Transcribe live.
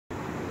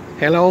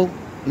Hello,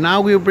 now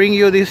we bring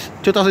you this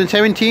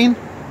 2017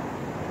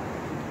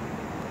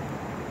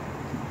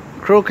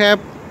 crew cab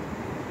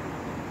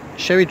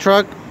Chevy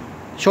truck,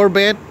 short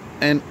bed,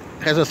 and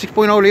has a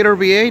 6.0 liter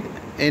V8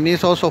 and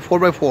is also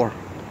 4x4.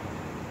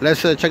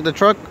 Let's check the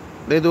truck.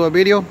 Let's do a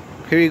video.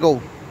 Here you go.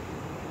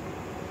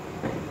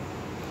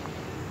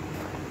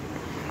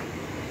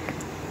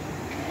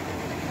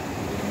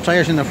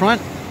 Tires in the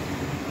front,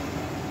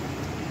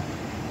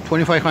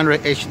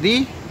 2500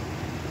 HD.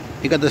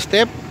 You got the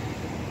step.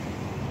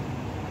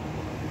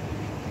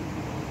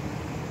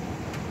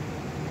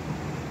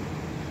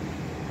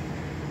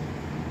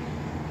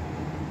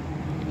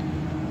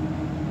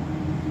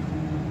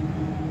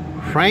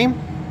 Frame,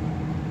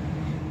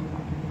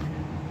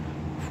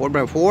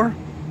 4x4.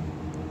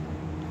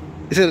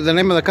 This is the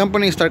name of the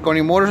company, Starr County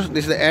Motors.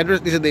 This is the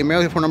address. This is the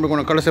email. Phone number. Going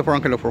to call us for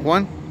Uncle for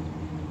one.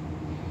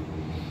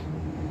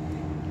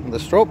 The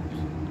strobe,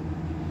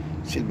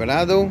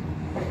 Silverado.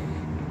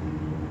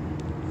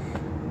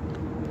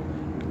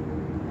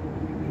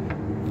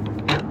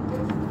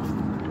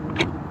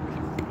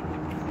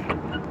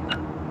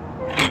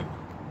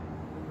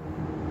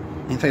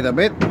 Inside the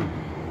bed.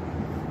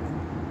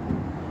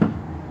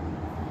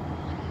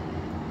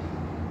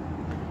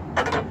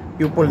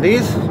 You pull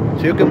this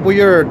so you can put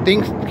your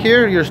things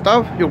here, your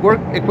stuff, your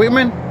work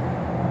equipment.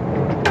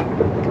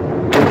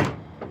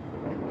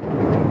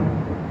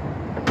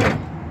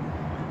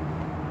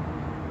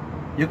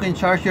 You can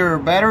charge your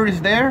batteries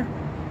there.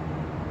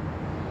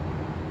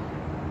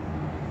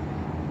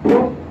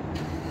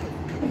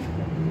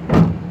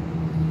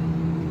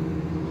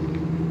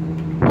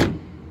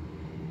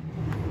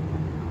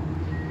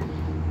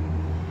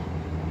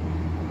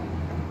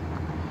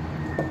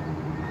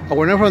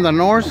 Our name from the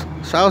north,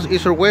 south,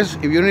 east, or west.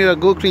 If you need a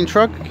good clean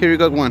truck, here you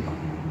got one.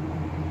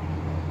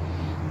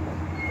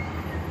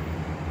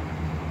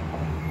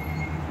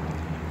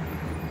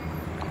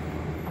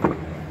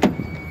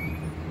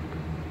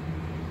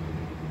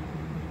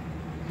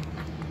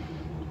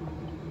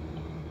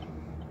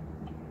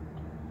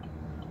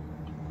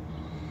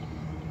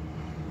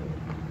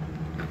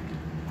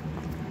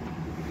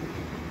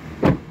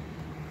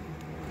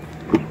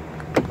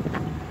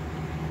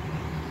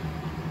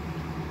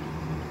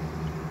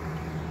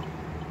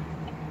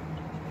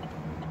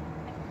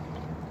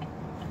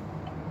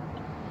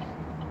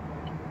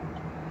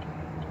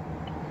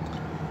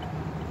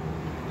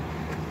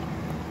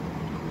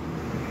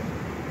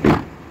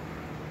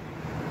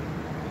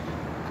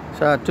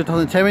 It's a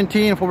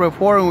 2017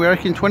 4x4 and we're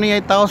asking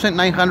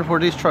 $28,900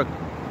 for this truck.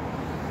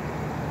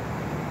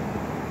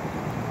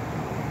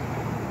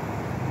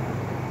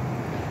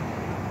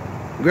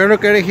 We're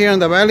located here in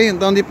the valley,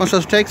 down deep in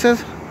South Texas.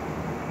 If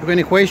you have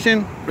any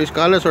question, please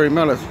call us or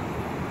email us.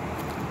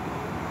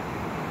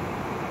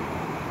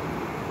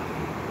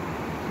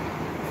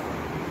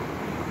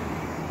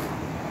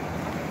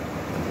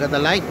 Got the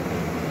light,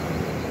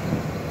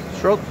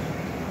 stroke.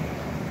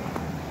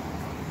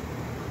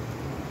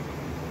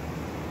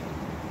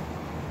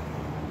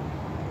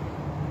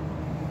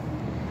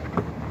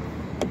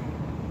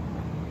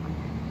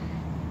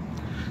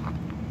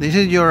 This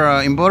is your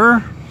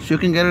inverter, so you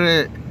can get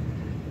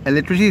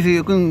electricity, so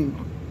you can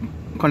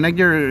connect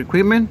your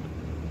equipment.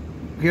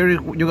 Here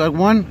you got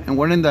one, and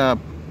one in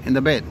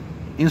the bed,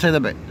 inside the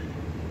bed.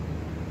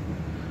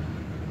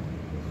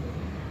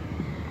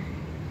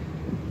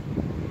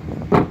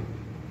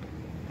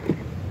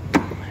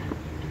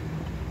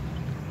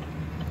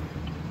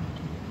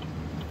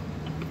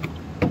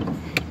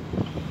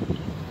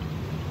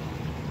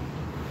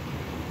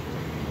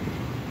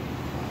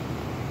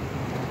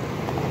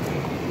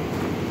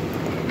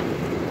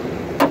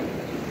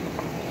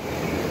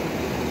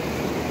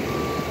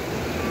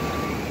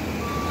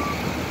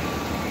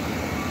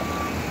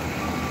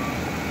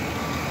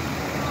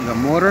 The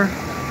motor,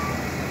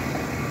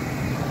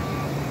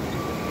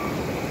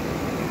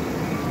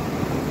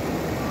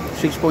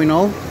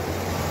 .0,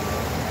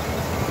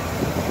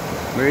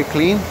 very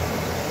clean.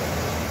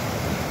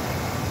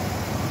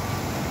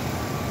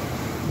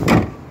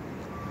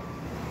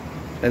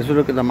 Let's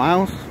look at the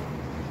miles.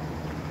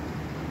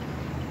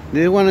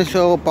 This one is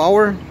show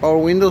power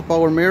windows,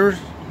 power mirrors,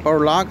 power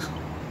locks.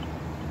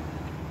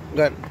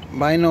 Got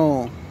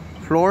vinyl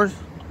floors,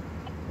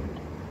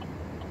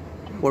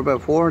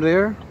 4x4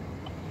 there.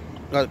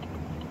 Got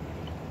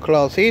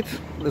cloth seats.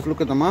 Let's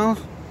look at the miles.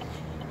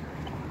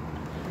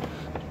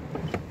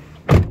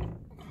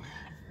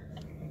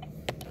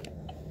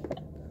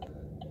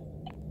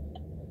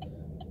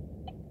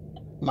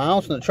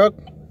 Miles in the truck.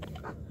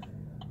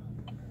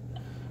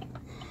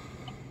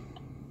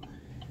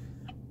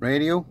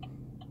 Radio.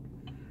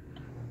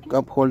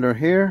 Cup holder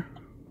here.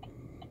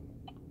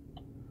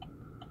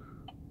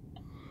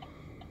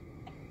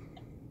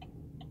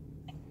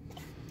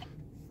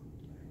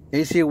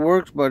 AC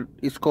works, but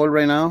it's cold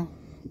right now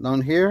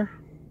down here.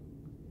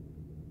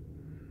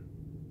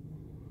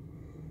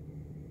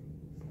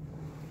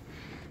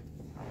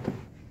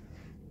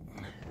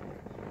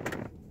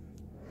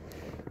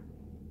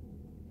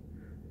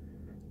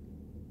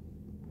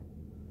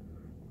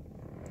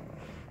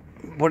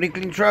 Pretty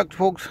clean truck,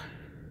 folks.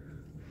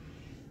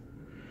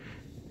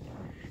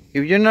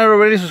 If you're not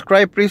already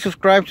subscribed, please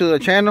subscribe to the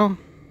channel.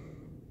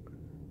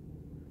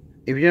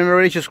 If you're not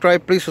already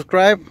subscribed, please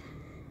subscribe.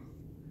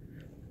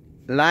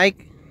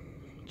 Like,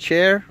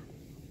 share,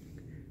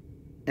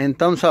 and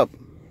thumbs up.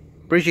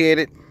 Appreciate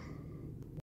it.